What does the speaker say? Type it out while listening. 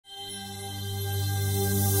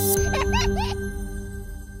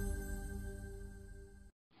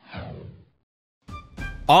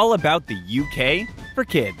all about the UK for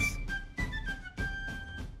kids.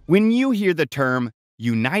 When you hear the term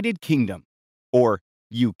United Kingdom, or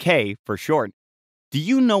UK for short, do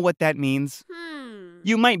you know what that means?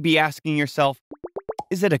 You might be asking yourself,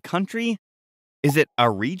 is it a country? Is it a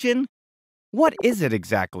region? What is it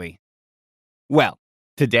exactly? Well,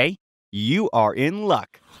 today you are in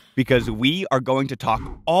luck because we are going to talk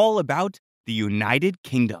all about the United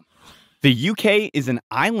Kingdom. The UK is an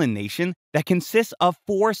island nation that consists of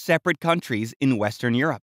 4 separate countries in Western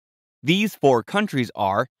Europe. These 4 countries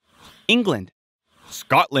are England,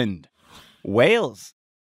 Scotland, Wales,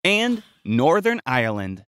 and Northern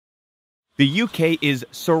Ireland. The UK is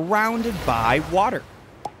surrounded by water.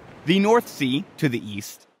 The North Sea to the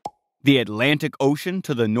east, the Atlantic Ocean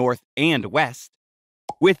to the north and west,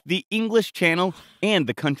 with the English Channel and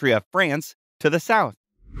the country of France to the south.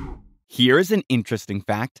 Here's an interesting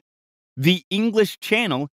fact. The English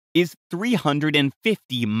Channel is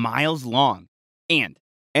 350 miles long and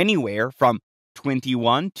anywhere from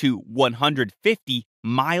 21 to 150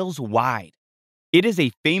 miles wide. It is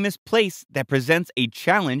a famous place that presents a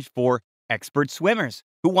challenge for expert swimmers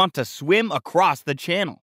who want to swim across the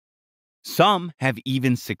channel. Some have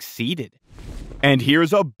even succeeded. And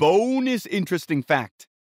here's a bonus interesting fact.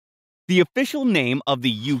 The official name of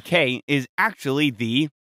the UK is actually the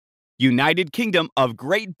United Kingdom of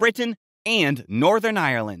Great Britain and Northern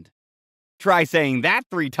Ireland. Try saying that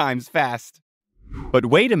 3 times fast. But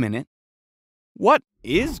wait a minute. What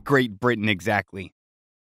is Great Britain exactly?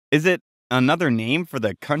 Is it another name for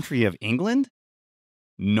the country of England?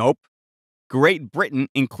 Nope. Great Britain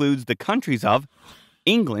includes the countries of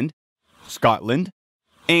England, Scotland,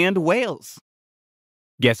 and Wales.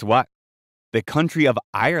 Guess what? The country of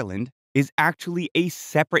Ireland is actually a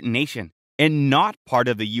separate nation and not part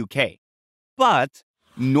of the UK. But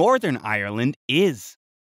Northern Ireland is.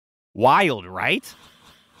 Wild, right?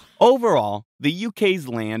 Overall, the UK's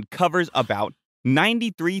land covers about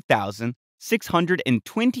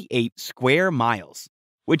 93,628 square miles,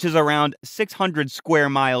 which is around 600 square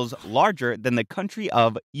miles larger than the country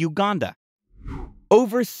of Uganda.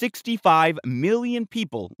 Over 65 million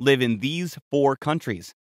people live in these 4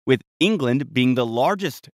 countries, with England being the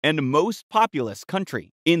largest and most populous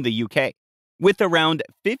country in the UK, with around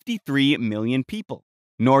 53 million people.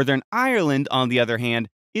 Northern Ireland, on the other hand,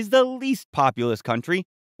 is the least populous country,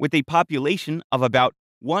 with a population of about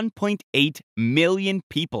 1.8 million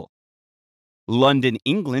people. London,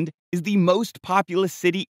 England, is the most populous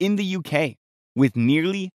city in the UK, with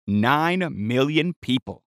nearly 9 million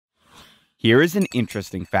people. Here is an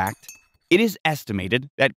interesting fact. It is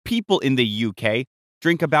estimated that people in the UK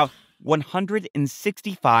drink about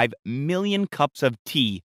 165 million cups of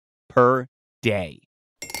tea per day.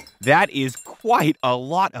 That is quite a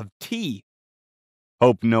lot of tea.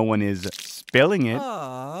 Hope no one is spilling it.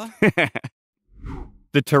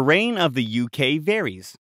 The terrain of the UK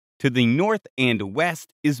varies. To the north and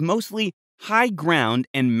west is mostly high ground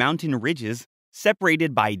and mountain ridges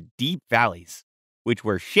separated by deep valleys, which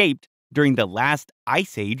were shaped during the last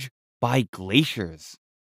ice age by glaciers.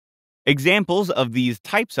 Examples of these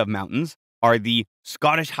types of mountains are the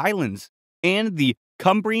Scottish Highlands and the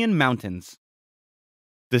Cumbrian Mountains.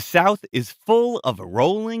 The south is full of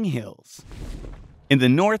rolling hills. In the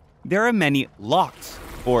north, there are many lochs,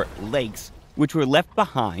 or lakes, which were left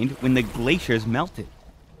behind when the glaciers melted.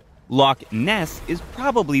 Loch Ness is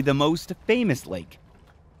probably the most famous lake.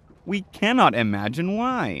 We cannot imagine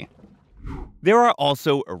why. There are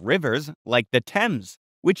also rivers like the Thames,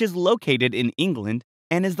 which is located in England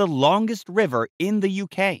and is the longest river in the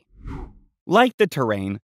UK. Like the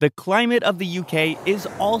terrain, the climate of the UK is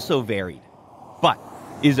also varied, but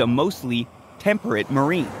is a mostly temperate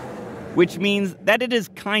marine, which means that it is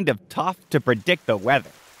kind of tough to predict the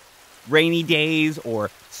weather. Rainy days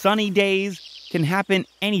or sunny days can happen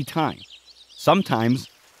anytime, sometimes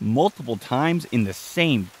multiple times in the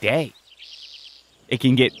same day. It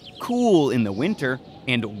can get cool in the winter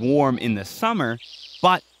and warm in the summer,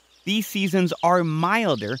 but these seasons are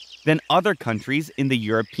milder than other countries in the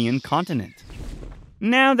European continent.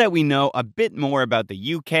 Now that we know a bit more about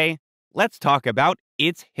the UK, let's talk about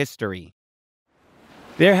its history.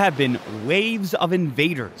 There have been waves of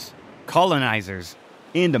invaders, colonizers,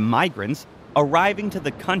 and migrants arriving to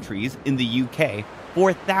the countries in the UK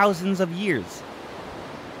for thousands of years.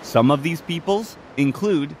 Some of these peoples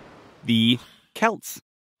include the Celts,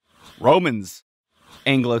 Romans,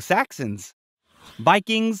 Anglo-Saxons,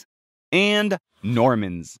 Vikings, and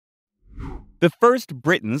Normans. The first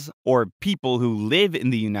Britons, or people who live in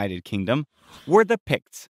the United Kingdom, were the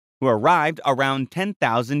Picts, who arrived around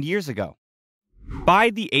 10,000 years ago. By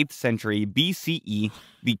the 8th century BCE,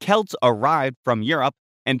 the Celts arrived from Europe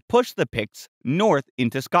and pushed the Picts north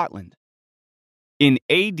into Scotland. In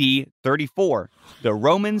AD 34, the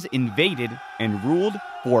Romans invaded and ruled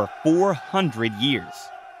for 400 years.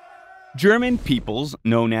 German peoples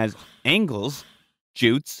known as Angles,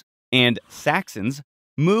 Jutes, and Saxons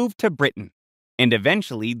moved to Britain, and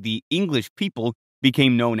eventually the English people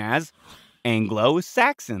became known as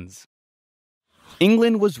Anglo-Saxons.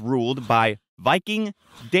 England was ruled by Viking,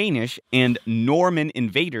 Danish, and Norman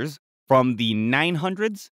invaders from the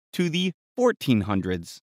 900s to the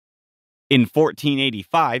 1400s. In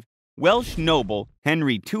 1485, Welsh noble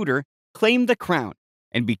Henry Tudor claimed the crown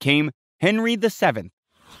and became Henry VII.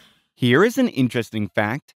 Here is an interesting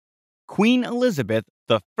fact. Queen Elizabeth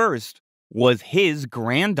I was his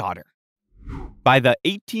granddaughter. By the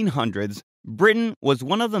 1800s, Britain was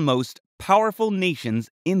one of the most powerful nations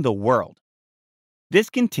in the world. This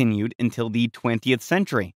continued until the 20th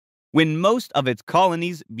century, when most of its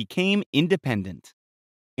colonies became independent.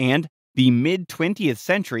 And the mid-20th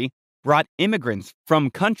century brought immigrants from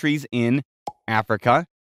countries in Africa,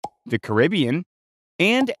 the Caribbean,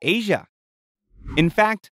 and Asia. In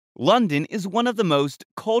fact, London is one of the most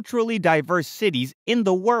culturally diverse cities in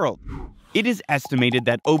the world. It is estimated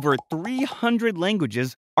that over 300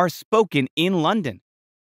 languages are spoken in London.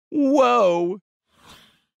 Whoa!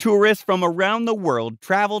 Tourists from around the world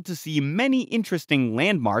travel to see many interesting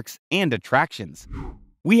landmarks and attractions.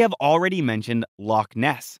 We have already mentioned Loch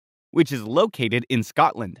Ness, which is located in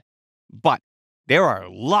Scotland. But there are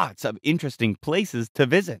lots of interesting places to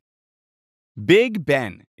visit. Big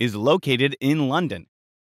Ben is located in London.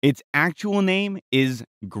 Its actual name is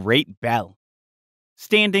Great Bell.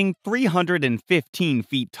 Standing 315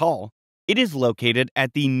 feet tall, it is located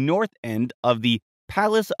at the north end of the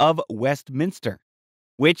Palace of Westminster,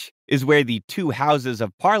 which is where the two Houses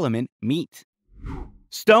of Parliament meet.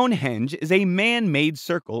 Stonehenge is a man-made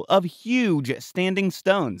circle of huge standing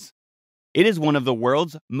stones. It is one of the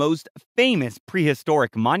world's most famous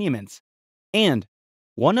prehistoric monuments, and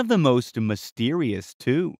one of the most mysterious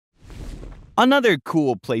too. Another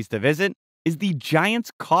cool place to visit is the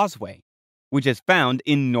Giant's Causeway, which is found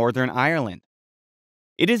in Northern Ireland.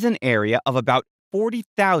 It is an area of about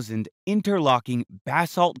 40,000 interlocking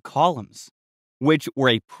basalt columns, which were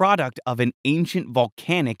a product of an ancient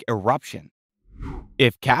volcanic eruption.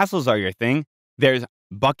 If castles are your thing, there's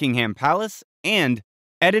Buckingham Palace and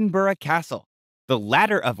Edinburgh Castle, the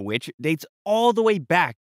latter of which dates all the way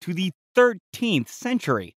back to the 13th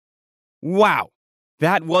century. Wow,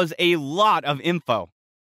 that was a lot of info.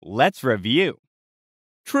 Let's review.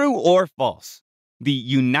 True or false? The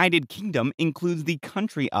United Kingdom includes the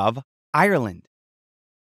country of Ireland.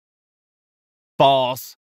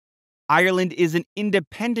 False. Ireland is an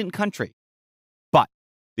independent country, but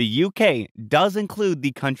the UK does include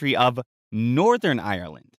the country of Northern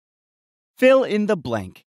Ireland. Fill in the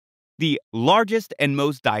blank. The largest and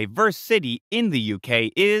most diverse city in the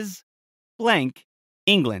UK is blank,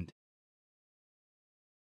 England.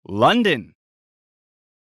 London.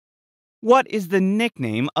 What is the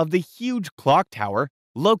nickname of the huge clock tower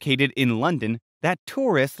located in London that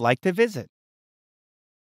tourists like to visit?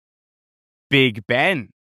 Big Ben.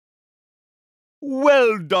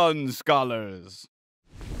 Well done, scholars!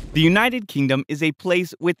 The United Kingdom is a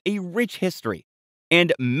place with a rich history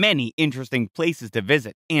and many interesting places to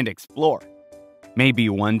visit and explore. Maybe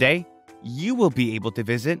one day, you will be able to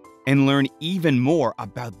visit and learn even more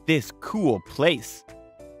about this cool place.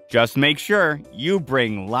 Just make sure you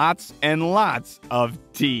bring lots and lots of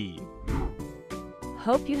tea.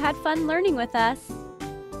 Hope you had fun learning with us.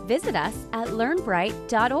 Visit us at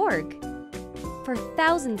learnbright.org for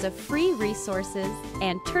thousands of free resources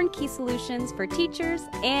and turnkey solutions for teachers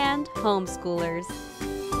and homeschoolers.